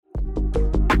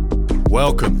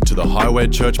Welcome to the Highway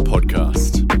Church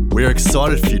podcast. We are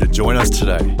excited for you to join us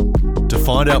today. To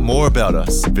find out more about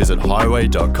us, visit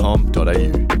highway.com.au.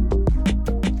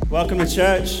 Welcome to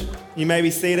church. You may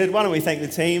be seated. Why don't we thank the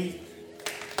team?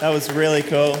 That was really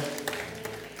cool.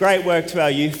 Great work to our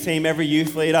youth team, every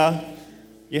youth leader.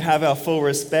 You have our full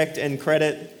respect and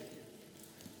credit.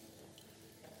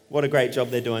 What a great job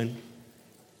they're doing.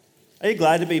 Are you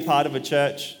glad to be part of a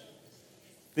church?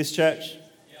 This church?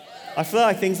 I feel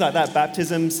like things like that,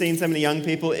 baptism, seeing so many young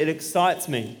people, it excites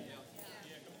me.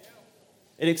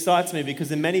 It excites me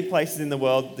because in many places in the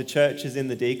world, the church is in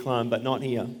the decline, but not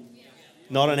here.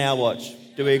 Not on our watch.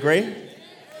 Do we agree?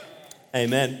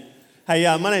 Amen. Hey,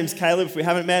 my name's Caleb. If we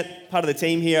haven't met, part of the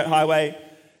team here at Highway.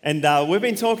 And we've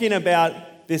been talking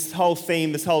about this whole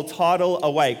theme, this whole title,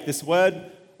 awake, this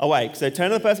word, awake. So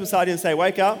turn to the person beside you and say,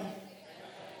 wake up.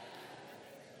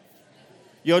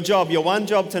 Your one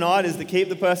job tonight is to keep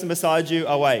the person beside you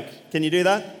awake. Can you do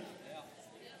that?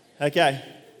 Okay.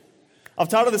 I've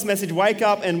titled this message, Wake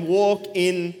Up and Walk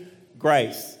in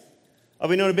Grace. I've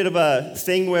been doing a bit of a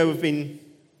thing where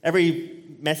every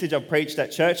message I've preached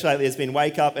at church lately has been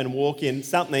wake up and walk in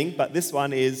something, but this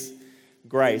one is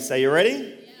grace. Are you ready?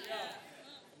 Yeah.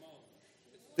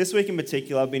 This week in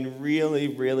particular, I've been really,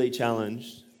 really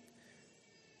challenged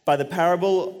by the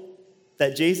parable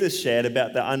that Jesus shared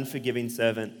about the unforgiving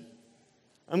servant.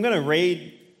 I'm going to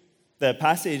read the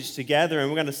passage together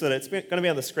and it's going to be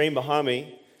on the screen behind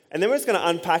me, and then we're just going to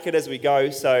unpack it as we go.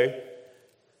 So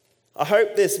I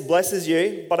hope this blesses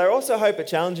you, but I also hope it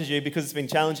challenges you because it's been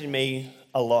challenging me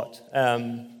a lot.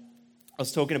 I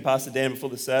was talking to Pastor Dan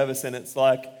before the service, and it's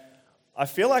like, I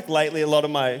feel like lately some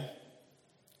of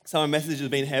my messages have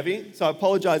been heavy, so I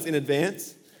apologize in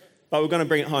advance, but we're going to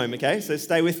bring it home, okay? So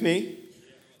stay with me.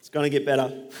 It's going to get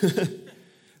better.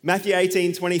 Matthew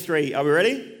 18:23. Are we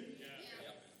ready? Yeah.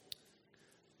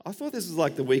 I thought this was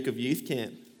like the week of youth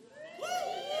camp.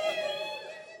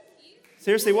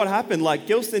 Seriously, what happened? Like,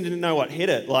 Gilston didn't know what hit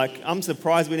it. Like, I'm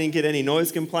surprised we didn't get any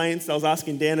noise complaints. I was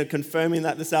asking Dan and confirming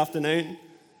that this afternoon.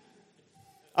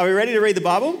 Are we ready to read the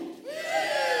Bible?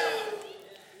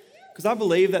 Because I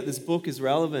believe that this book is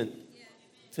relevant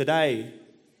today,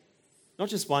 not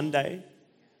just one day.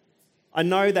 I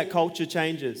know that culture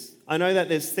changes. I know that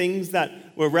there's things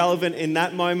that were relevant in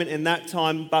that moment, in that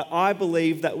time, but I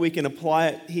believe that we can apply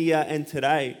it here and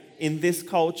today, in this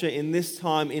culture, in this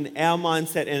time, in our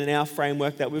mindset and in our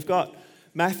framework that we've got.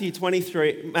 Matthew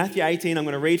 18, I'm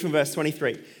going to read from verse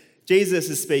 23. Jesus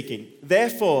is speaking.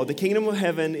 Therefore, the kingdom of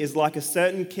heaven is like a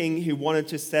certain king who wanted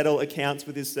to settle accounts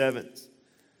with his servants.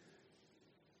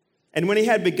 And when he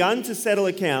had begun to settle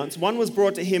accounts, one was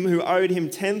brought to him who owed him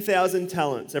 10,000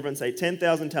 talents. Everyone say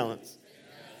 10,000 talents.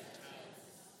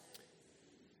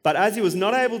 But as he was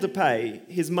not able to pay,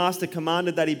 his master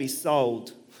commanded that he be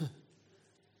sold.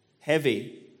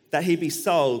 Heavy. That he be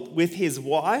sold with his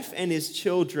wife and his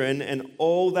children and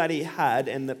all that he had,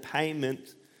 and the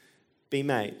payment be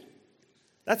made.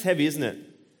 That's heavy, isn't it?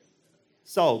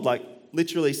 Sold, like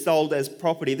literally sold as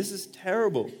property. This is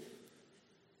terrible.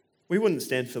 We wouldn't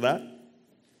stand for that.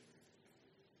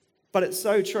 But it's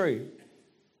so true.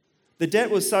 The debt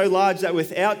was so large that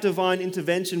without divine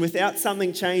intervention, without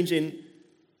something changing,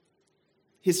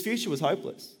 his future was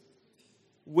hopeless.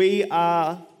 We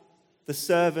are the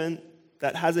servant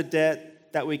that has a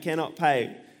debt that we cannot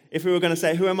pay. If we were going to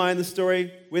say, who am I in the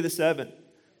story? We're the servant.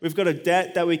 We've got a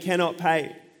debt that we cannot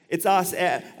pay. It's us.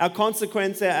 Our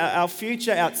consequence, our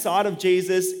future outside of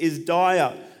Jesus is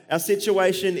dire. Our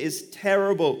situation is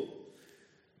terrible.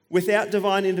 Without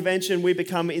divine intervention, we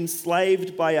become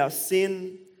enslaved by our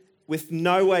sin with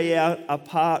no way out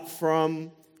apart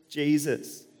from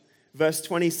Jesus. Verse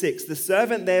 26, the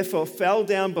servant therefore fell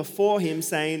down before him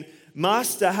saying,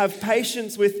 Master, have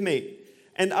patience with me,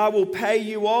 and I will pay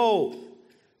you all.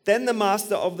 Then the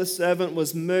master of the servant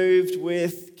was moved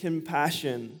with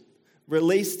compassion,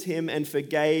 released him and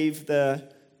forgave the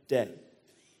debt.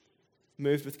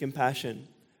 Moved with compassion.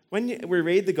 When we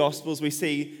read the Gospels, we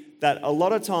see that a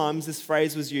lot of times this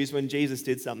phrase was used when Jesus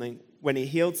did something. When he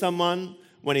healed someone,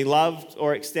 when he loved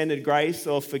or extended grace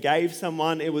or forgave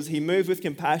someone, he moved with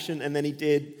compassion and then he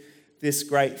did this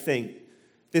great thing.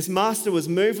 This master was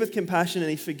moved with compassion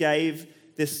and he forgave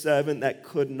this servant that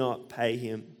could not pay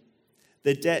him.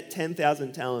 The debt,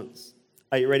 10,000 talents.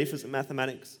 Are you ready for some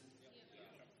mathematics?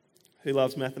 Who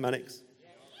loves mathematics?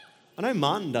 I know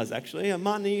Martin does actually.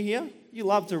 Martin, are you here? You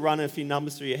love to run a few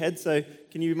numbers through your head, so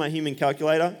can you be my human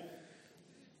calculator?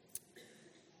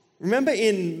 Remember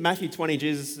in Matthew 20,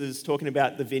 Jesus is talking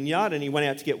about the vineyard and he went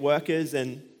out to get workers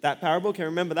and that parable. Can you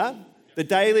remember that? The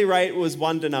daily rate was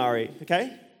 1 denarii,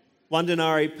 okay? 1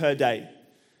 denarii per day.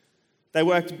 They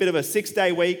worked a bit of a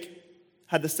 6-day week,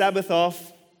 had the Sabbath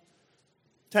off.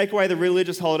 Take away the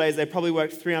religious holidays, they probably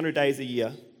worked 300 days a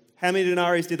year. How many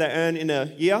denarii did they earn in a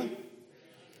year?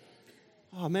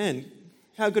 Oh man,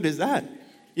 how good is that?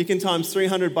 You can times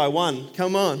 300 by 1.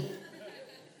 Come on.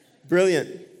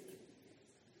 Brilliant.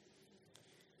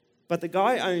 But the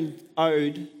guy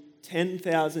owed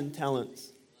 10,000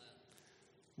 talents.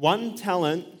 1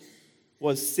 talent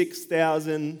was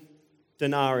 6,000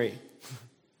 denarii.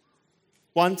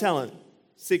 1 talent,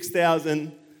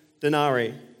 6,000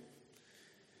 denarii.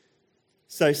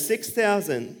 So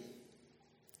 6,000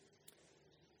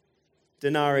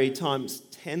 denarii times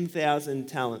 10,000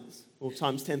 talents, or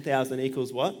times 10,000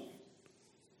 equals what?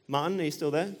 Martin, are you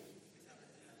still there?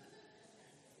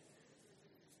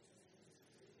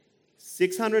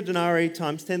 600 denarii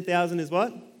times 10,000 is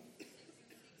what?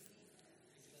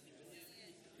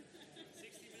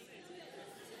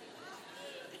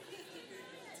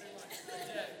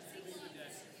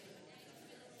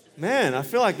 Man, I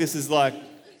feel like this is like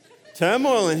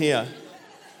turmoil in here.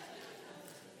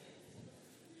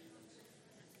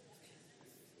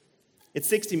 It's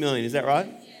 60 million, is that right?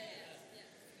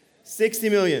 60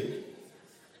 million.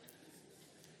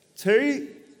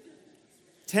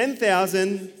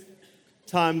 10,000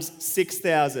 times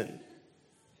 6,000.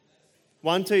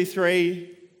 1, 2,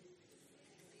 3,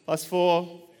 plus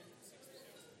 4.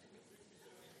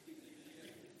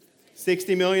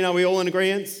 60 million, are we all in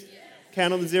agreement?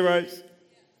 Count on the zeros.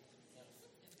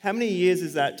 How many years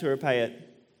is that to repay it?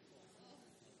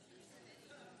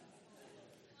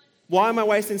 Why am I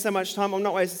wasting so much time? I'm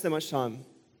not wasting so much time.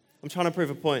 I'm trying to prove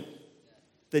a point.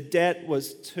 The debt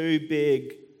was too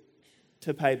big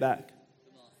to pay back.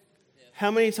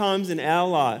 How many times in our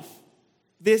life,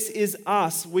 this is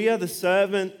us. We are the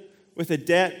servant with a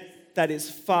debt that is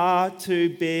far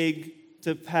too big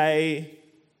to pay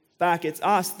back. It's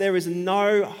us. There is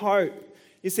no hope.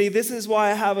 You see, this is why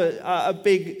I have a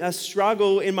big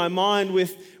struggle in my mind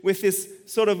with this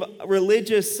sort of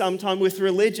religious, sometimes with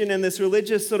religion and this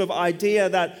religious sort of idea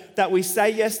that we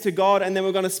say yes to God and then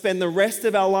we're going to spend the rest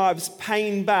of our lives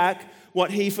paying back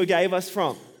what He forgave us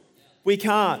from. We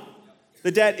can't. The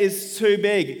debt is too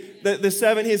big. The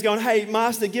servant here is going, hey,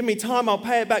 master, give me time, I'll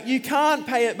pay it back. You can't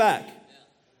pay it back.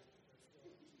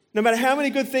 No matter how many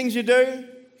good things you do,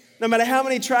 no matter how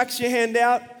many tracts you hand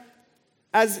out.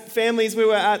 As families, we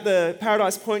were at the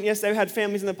Paradise Point yesterday. We had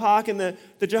families in the park and the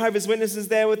Jehovah's Witnesses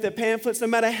there with their pamphlets. No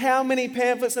matter how many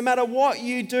pamphlets, no matter what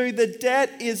you do, the debt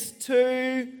is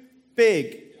too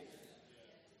big.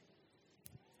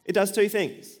 It does two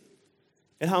things.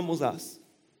 It humbles us.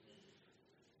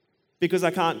 Because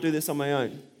I can't do this on my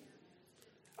own.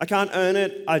 I can't earn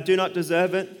it. I do not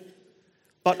deserve it.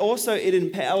 But also it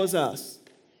empowers us.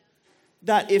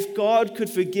 That if God could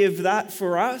forgive that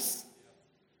for us,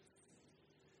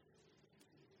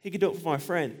 He could do it for my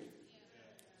friend.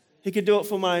 He could do it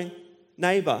for my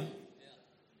neighbor.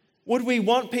 Would we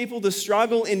want people to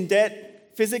struggle in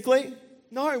debt physically?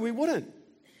 No, we wouldn't.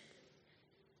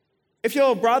 If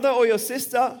your brother or your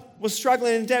sister was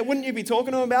struggling in debt, wouldn't you be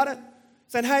talking to them about it?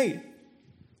 Saying, hey,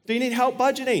 do you need help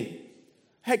budgeting?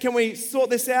 Hey, can we sort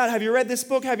this out? Have you read this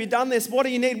book? Have you done this? What do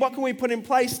you need? What can we put in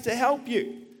place to help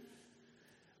you?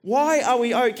 Why are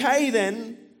we okay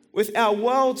then with our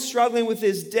world struggling with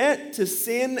this debt to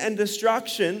sin and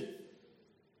destruction?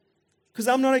 Because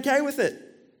I'm not okay with it.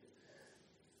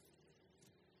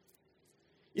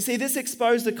 You see, this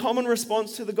exposed a common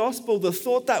response to the gospel, the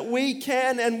thought that we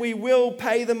can and we will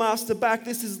pay the master back.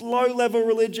 This is low-level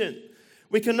religion.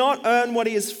 We cannot earn what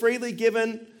He has freely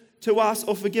given to us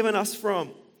or forgiven us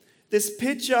from. This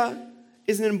picture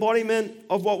is an embodiment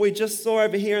of what we just saw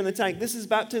over here in the tank. This is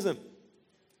baptism.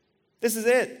 This is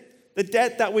it. The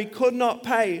debt that we could not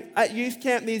pay. At youth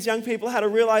camp, these young people had a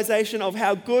realization of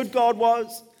how good God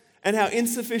was and how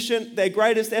insufficient their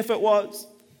greatest effort was.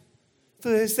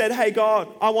 So they said, hey God,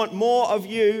 I want more of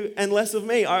you and less of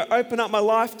me. I open up my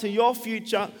life to your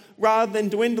future rather than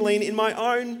dwindling in my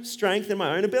own strength and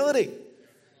my own ability.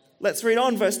 Let's read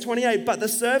on, verse 28. But the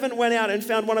servant went out and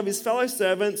found one of his fellow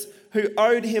servants who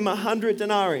owed him 100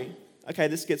 denarii. Okay,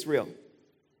 this gets real.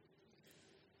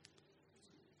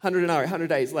 100 denarii, 100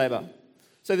 days labor.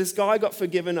 So this guy got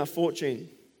forgiven a fortune.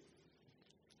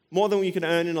 More than you can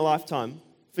earn in a lifetime.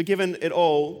 Forgiven it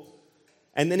all.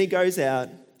 And then he goes out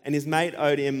and his mate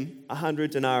owed him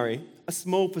 100 denarii. A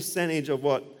small percentage of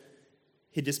what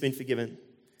he'd just been forgiven.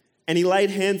 And he laid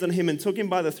hands on him and took him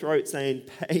by the throat saying,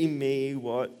 pay me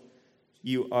what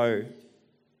you owe.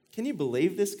 Can you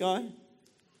believe this guy?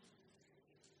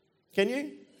 Can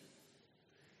you?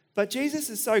 But Jesus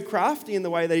is so crafty in the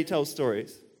way that He tells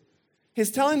stories.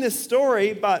 He's telling this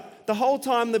story, but the whole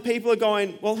time the people are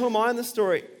going, well, who am I in the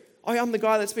story? Oh, I'm the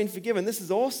guy that's been forgiven. This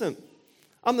is awesome.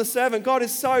 I'm the servant. God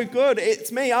is so good.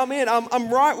 It's me. I'm in. I'm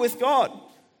right with God.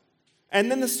 And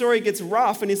then the story gets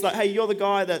rough and he's like, hey, you're the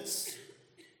guy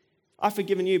I've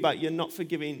forgiven you, but you're not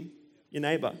forgiving your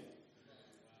neighbor.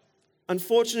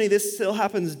 Unfortunately, this still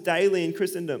happens daily in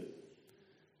Christendom.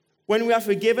 When we are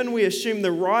forgiven, we assume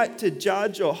the right to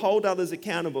judge or hold others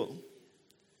accountable.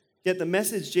 Yet the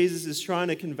message Jesus is trying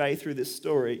to convey through this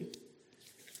story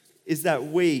is that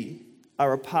we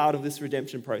are a part of this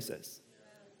redemption process.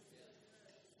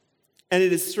 And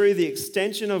it is through the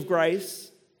extension of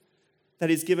grace that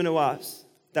is given to us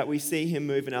that we see him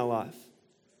move in our life.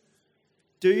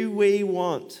 Do we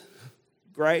want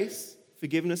grace,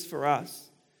 forgiveness for us,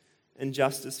 and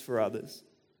justice for others?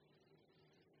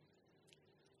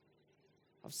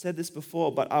 I've said this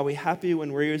before, but are we happy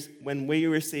when we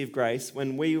receive grace,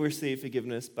 when we receive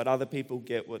forgiveness, but other people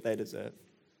get what they deserve?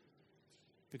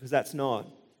 Because that's not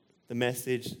the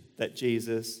message that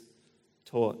Jesus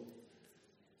taught.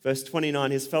 Verse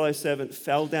 29, his fellow servant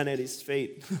fell down at his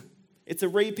feet. It's a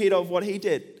repeat of what he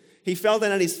did. He fell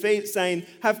down at his feet saying,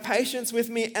 have patience with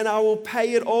me and I will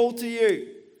pay it all to you.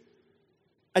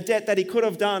 A debt that he could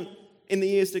have done in the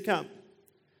years to come.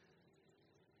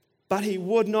 But he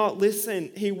would not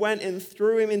listen. He went and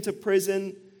threw him into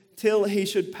prison till he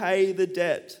should pay the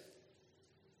debt.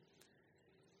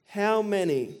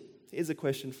 Here's a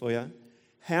question for you.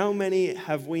 How many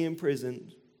have we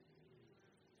imprisoned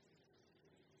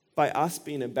by us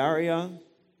being a barrier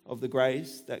of the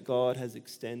grace that God has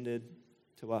extended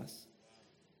to us?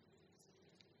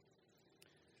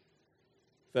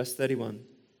 Verse 31.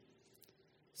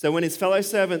 So when his fellow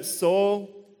servants saw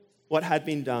what had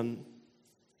been done,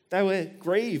 they were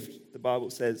grieved, the Bible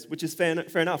says, which is fair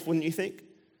enough, wouldn't you think?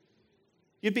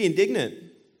 You'd be indignant.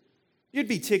 You'd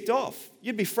be ticked off.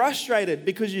 You'd be frustrated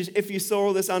if you saw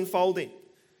all this unfolding.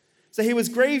 So he was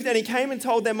grieved and he came and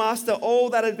told their master all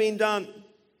that had been done.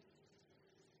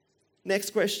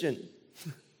 Next question.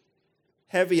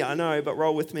 Heavy, I know, but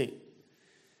roll with me.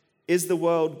 Is the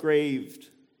world grieved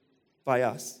by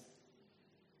us?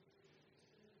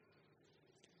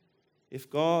 If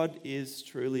God is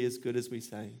truly as good as we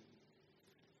say,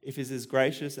 if He's as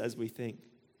gracious as we think,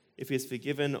 if He's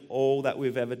forgiven all that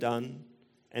we've ever done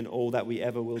and all that we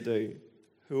ever will do,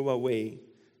 who are we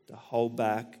to hold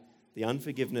back the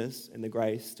unforgiveness and the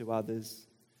grace to others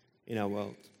in our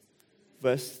world?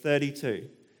 Verse 32.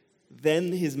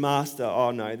 Then his master,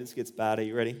 oh no, this gets bad, are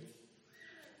you ready?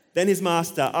 Then his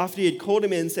master, after he had called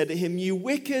him in, said to him, you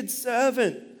wicked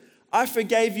servant, I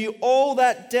forgave you all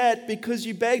that debt because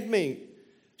you begged me.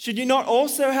 Should you not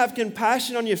also have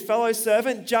compassion on your fellow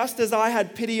servant, just as I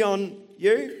had pity on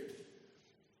you?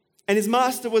 And his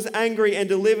master was angry and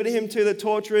delivered him to the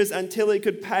torturers until he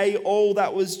could pay all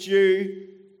that was due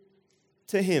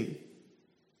to him.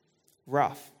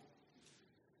 Rough.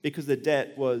 Because the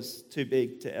debt was too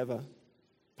big to ever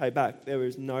pay back. There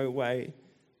was no way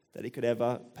that he could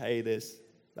ever pay this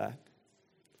back.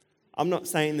 I'm not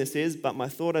saying this is, but my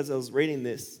thought as I was reading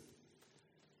this,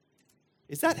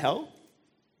 is that hell?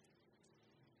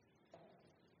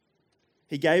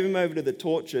 He gave him over to the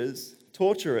torturers,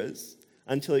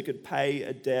 until he could pay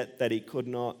a debt that he could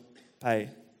not pay.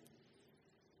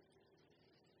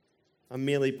 I'm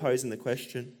merely posing the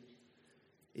question.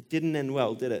 It didn't end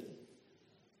well, did it?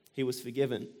 He was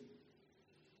forgiven.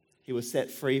 He was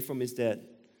set free from his debt.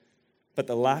 But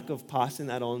the lack of passing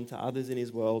that on to others in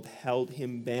his world held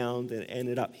him bound and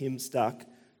ended up him stuck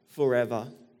forever.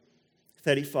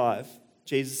 35,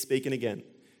 Jesus speaking again.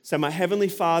 So my heavenly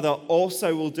Father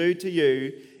also will do to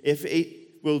you if each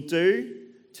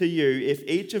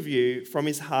of you from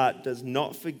his heart does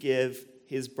not forgive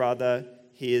his brother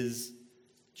his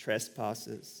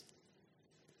trespasses.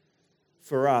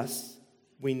 For us,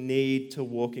 we need to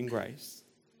walk in grace.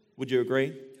 Would you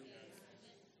agree?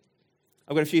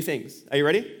 I've got a few things. Are you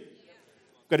ready?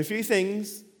 I've got a few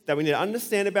things that we need to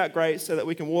understand about grace so that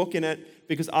we can walk in it,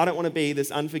 because I don't want to be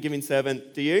this unforgiving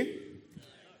servant. Do you?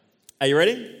 Are you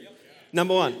ready?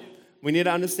 Number one, we need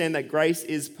to understand that grace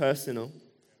is personal.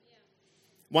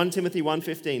 1 Timothy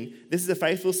 1:15. This is a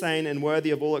faithful saying and worthy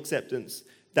of all acceptance,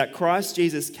 that Christ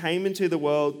Jesus came into the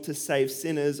world to save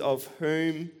sinners, of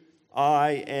whom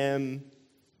I am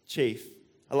chief.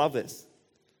 I love this.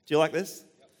 Do you like this?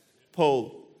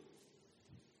 Paul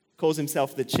calls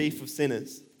himself the chief of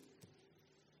sinners.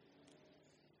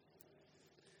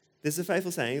 This is a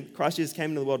faithful saying. Christ Jesus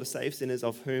came into the world to save sinners,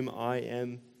 of whom I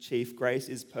am chief. Grace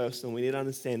is personal. We need to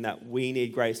understand that we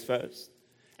need grace first.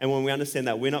 And when we understand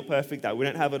that we're not perfect, that we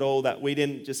don't have it all, that we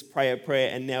didn't just pray a prayer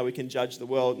and now we can judge the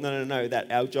world. No.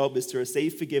 That our job is to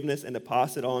receive forgiveness and to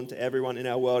pass it on to everyone in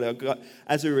our world.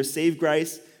 As we receive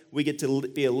grace, we get to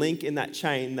be a link in that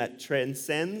chain that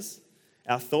transcends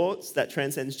our thoughts, that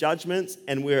transcends judgments,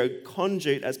 and we're a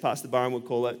conduit, as Pastor Byron would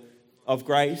call it, of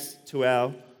grace to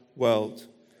our world.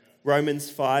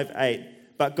 Romans 5:8.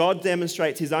 But God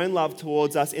demonstrates his own love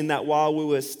towards us in that while we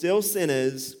were still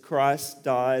sinners, Christ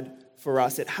died for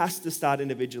us. It has to start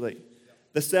individually.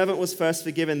 The servant was first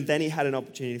forgiven, then he had an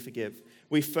opportunity to forgive.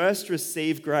 We first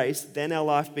receive grace, then our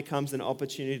life becomes an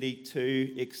opportunity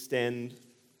to extend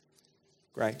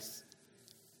grace.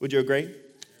 Would you agree?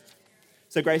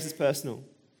 So grace is personal.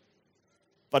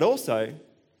 But also,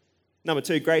 number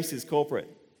 2, grace is corporate.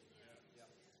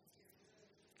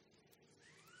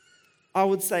 I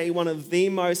would say one of the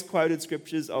most quoted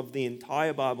scriptures of the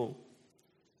entire Bible.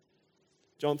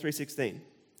 John 3:16.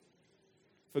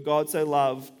 For God so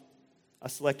loved, I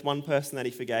select one person that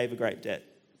he forgave a great debt.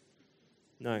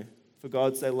 No. For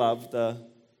God so loved.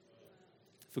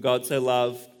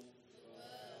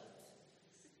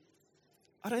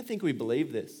 I don't think we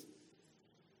believe this.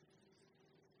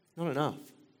 Not enough.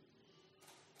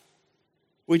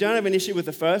 We don't have an issue with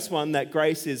the first one, that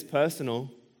grace is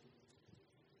personal.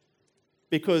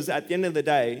 Because at the end of the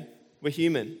day, we're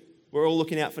human. We're all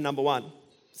looking out for number 1,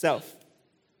 self.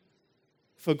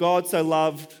 For God so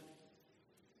loved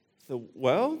the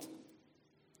world?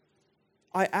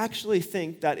 I actually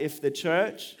think that if the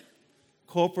church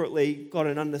corporately got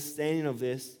an understanding of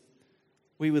this,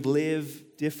 we would live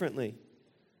differently.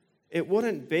 It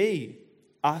wouldn't be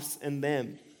us and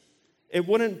them. It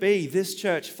wouldn't be this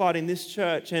church fighting this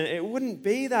church, and it wouldn't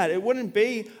be that. It wouldn't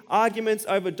be arguments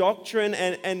over doctrine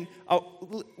and a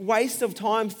waste of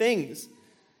time things.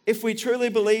 If we truly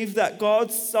believe that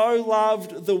God so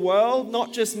loved the world,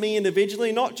 not just me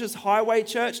individually, not just Highway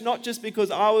Church, not just because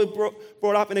I was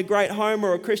brought up in a great home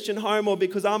or a Christian home or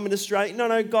because I'm an Australian.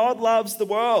 No, God loves the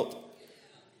world.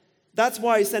 That's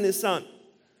why he sent his son.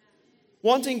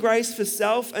 Wanting grace for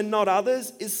self and not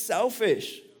others is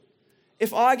selfish.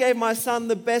 If I gave my son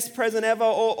the best present ever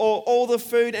or all the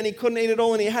food and he couldn't eat it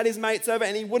all and he had his mates over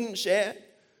and he wouldn't share,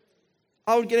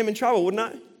 I would get him in trouble, wouldn't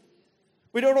I?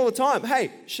 We do it all the time. Hey,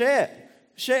 share.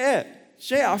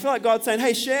 I feel like God's saying,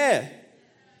 hey, share.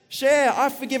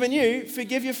 I've forgiven you,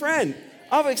 forgive your friend.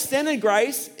 I've extended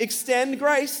grace, extend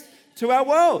grace to our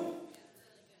world.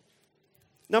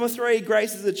 Number 3,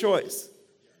 grace is a choice.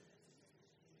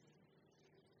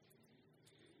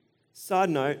 Side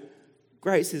note,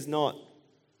 grace is not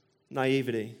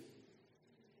naivety.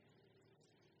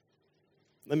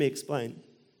 Let me explain.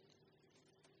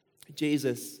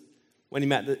 Jesus, when he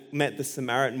met the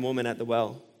Samaritan woman at the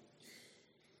well,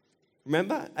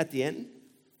 remember at the end?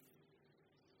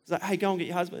 He's like, hey, go and get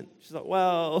your husband. She's like,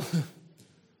 well,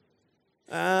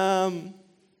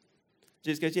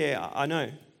 Jesus goes, yeah, I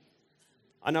know.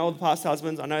 I know all the past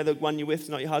husbands. I know the one you're with is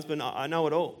not your husband. I know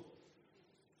it all.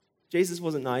 Jesus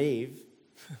wasn't naive.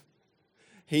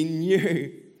 He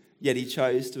knew, yet he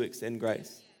chose to extend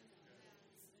grace.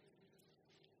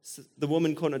 So the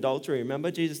woman caught in adultery,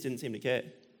 remember? Jesus didn't seem to care.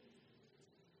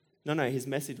 No, his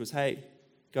message was, hey,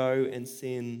 go and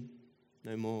sin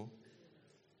no more.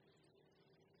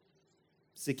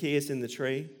 Zacchaeus in the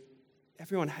tree,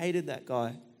 everyone hated that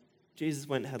guy. Jesus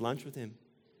went and had lunch with him.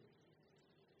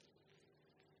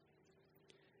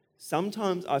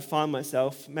 Sometimes I find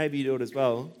myself, maybe you do it as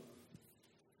well,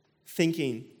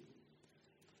 thinking,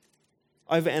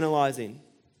 overanalyzing.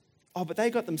 Oh, but they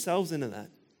got themselves into that.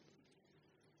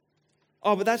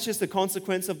 Oh, but that's just a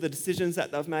consequence of the decisions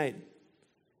that they've made.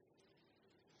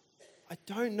 I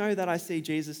don't know that I see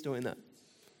Jesus doing that.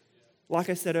 Like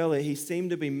I said earlier, he seemed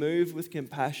to be moved with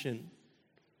compassion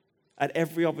at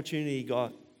every opportunity he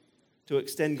got to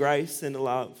extend grace and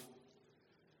love.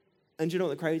 And do you know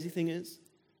what the crazy thing is?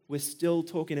 We're still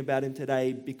talking about him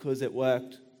today because it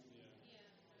worked.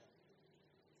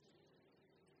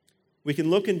 We can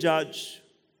look and judge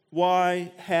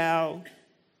why, how,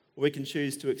 or we can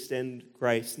choose to extend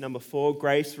grace. Number 4,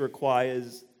 grace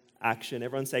requires action.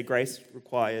 Everyone say grace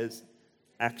requires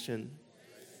action.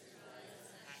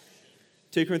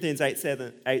 2 Corinthians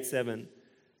 8:7.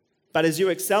 But as you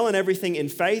excel in everything, in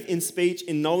faith, in speech,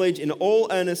 in knowledge, in all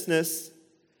earnestness,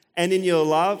 and in your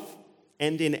love,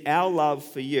 and in our love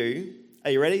for you.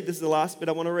 Are you ready? This is the last bit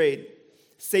I want to read.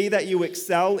 See that you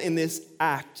excel in this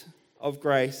act of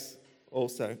grace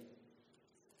also.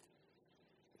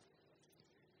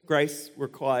 Grace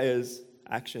requires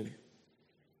action.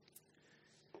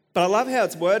 But I love how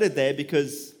it's worded there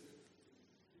because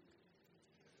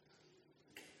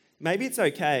maybe it's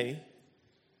okay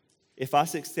if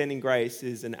us extending grace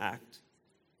is an act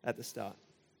at the start?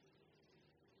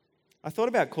 I thought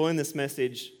about calling this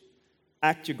message,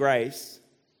 Act Your Grace,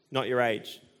 Not Your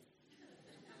Age.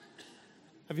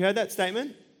 Have you heard that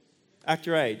statement? Act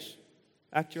your age.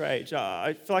 Act your age.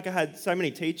 I feel like I had so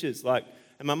many teachers, and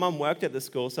my mum worked at the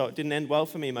school, so it didn't end well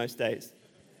for me most days.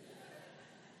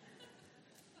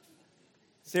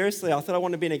 Seriously, I thought I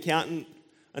wanted to be an accountant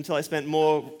until I spent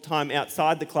more time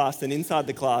outside the class than inside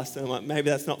the class, and I'm like, maybe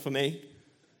that's not for me.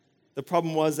 The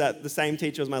problem was that the same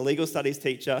teacher was my legal studies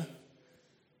teacher,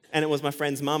 and it was my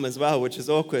friend's mum as well, which is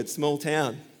awkward, small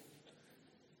town.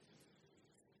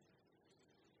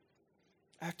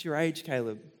 Act your age,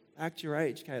 Caleb. Act your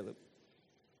age, Caleb.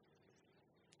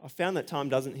 I found that time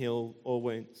doesn't heal all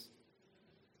wounds.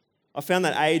 I found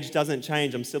that age doesn't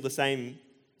change. I'm still the same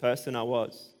person I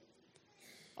was.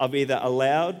 I've either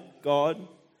allowed God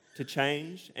to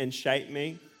change and shape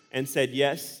me and said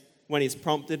yes when He's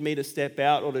prompted me to step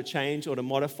out or to change or to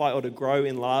modify or to grow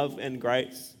in love and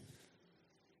grace.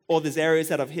 Or there's areas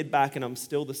that I've hid back and I'm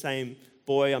still the same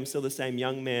boy, I'm still the same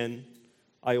young man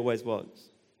I always was.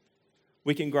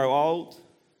 We can grow old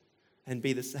and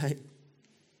be the same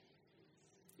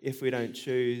if we don't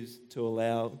choose to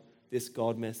allow this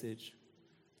God message,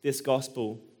 this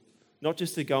gospel, not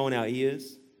just to go in our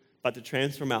ears, but to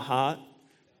transform our heart,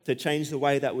 to change the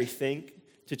way that we think,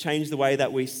 to change the way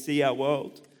that we see our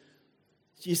world.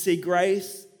 You see,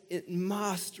 grace, it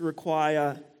must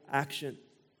require action.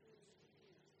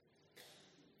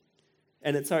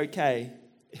 And it's okay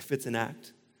if it's an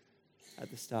act at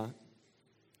the start.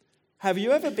 Have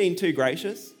you ever been too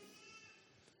gracious?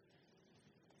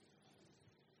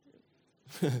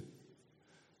 It's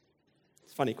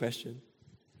a funny question.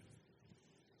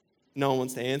 No one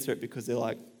wants to answer it because they're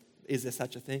like, is there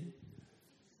such a thing?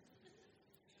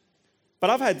 But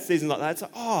I've had seasons like that. It's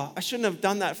like, I shouldn't have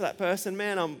done that for that person.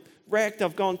 Man, I'm wrecked.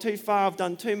 I've gone too far. I've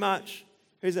done too much.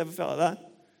 Who's ever felt like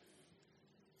that?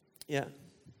 Yeah.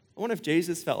 I wonder if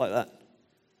Jesus felt like that.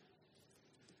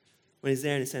 When He's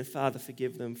there and He's saying, Father,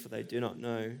 forgive them, for they do not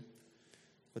know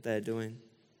what they are doing.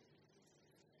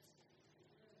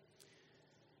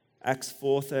 Acts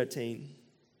 4:13.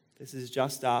 This is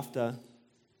just after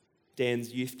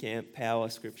Dan's youth camp power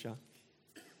scripture.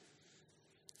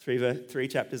 Three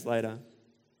chapters later.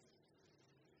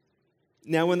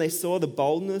 Now when they saw the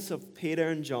boldness of Peter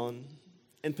and John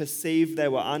and perceived they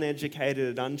were uneducated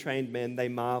and untrained men, they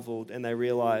marveled and they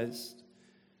realized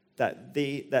that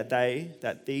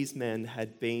these men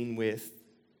had been with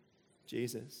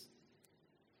Jesus.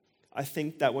 I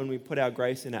think that when we put our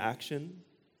grace into action,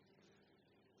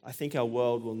 I think our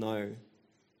world will know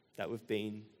that we've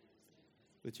been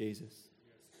with Jesus.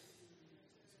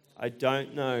 I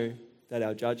don't know that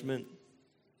our judgment,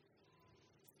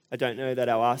 I don't know that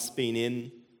our us being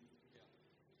in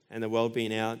and the world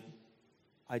being out,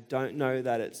 I don't know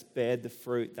that it's bared the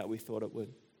fruit that we thought it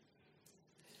would.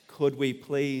 Could we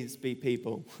please be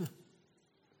people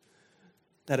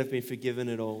that have been forgiven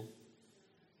it all?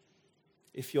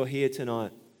 If you're here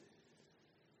tonight,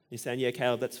 you're saying, yeah,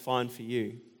 Caleb, that's fine for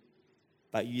you,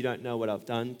 but you don't know what I've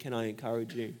done, can I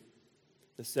encourage you?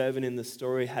 The servant in the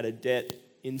story had a debt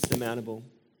insurmountable,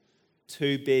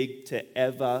 too big to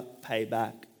ever pay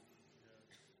back.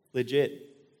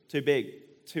 Legit, too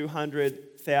big.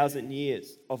 200,000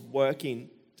 years of working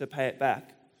to pay it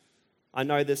back. I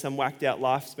know there's some whacked out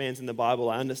lifespans in the Bible,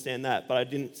 I understand that, but I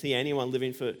didn't see anyone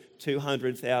living for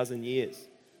 200,000 years.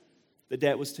 The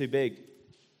debt was too big.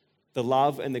 The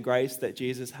love and the grace that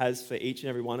Jesus has for each and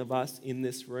every one of us in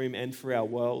this room and for our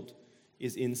world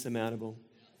is insurmountable.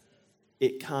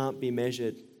 It can't be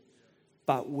measured.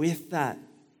 But with that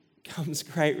comes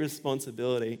great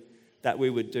responsibility that we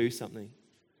would do something.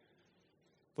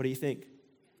 What do you think?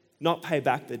 Not pay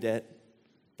back the debt,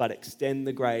 but extend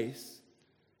the grace,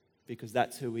 because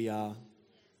that's who we are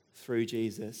through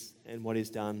Jesus and what He's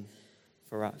done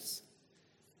for us.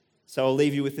 So I'll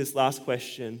leave you with this last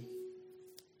question.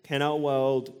 Can our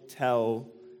world tell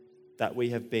that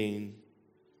we have been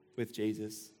with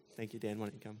Jesus? Thank you, Dan. Why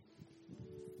don't you come?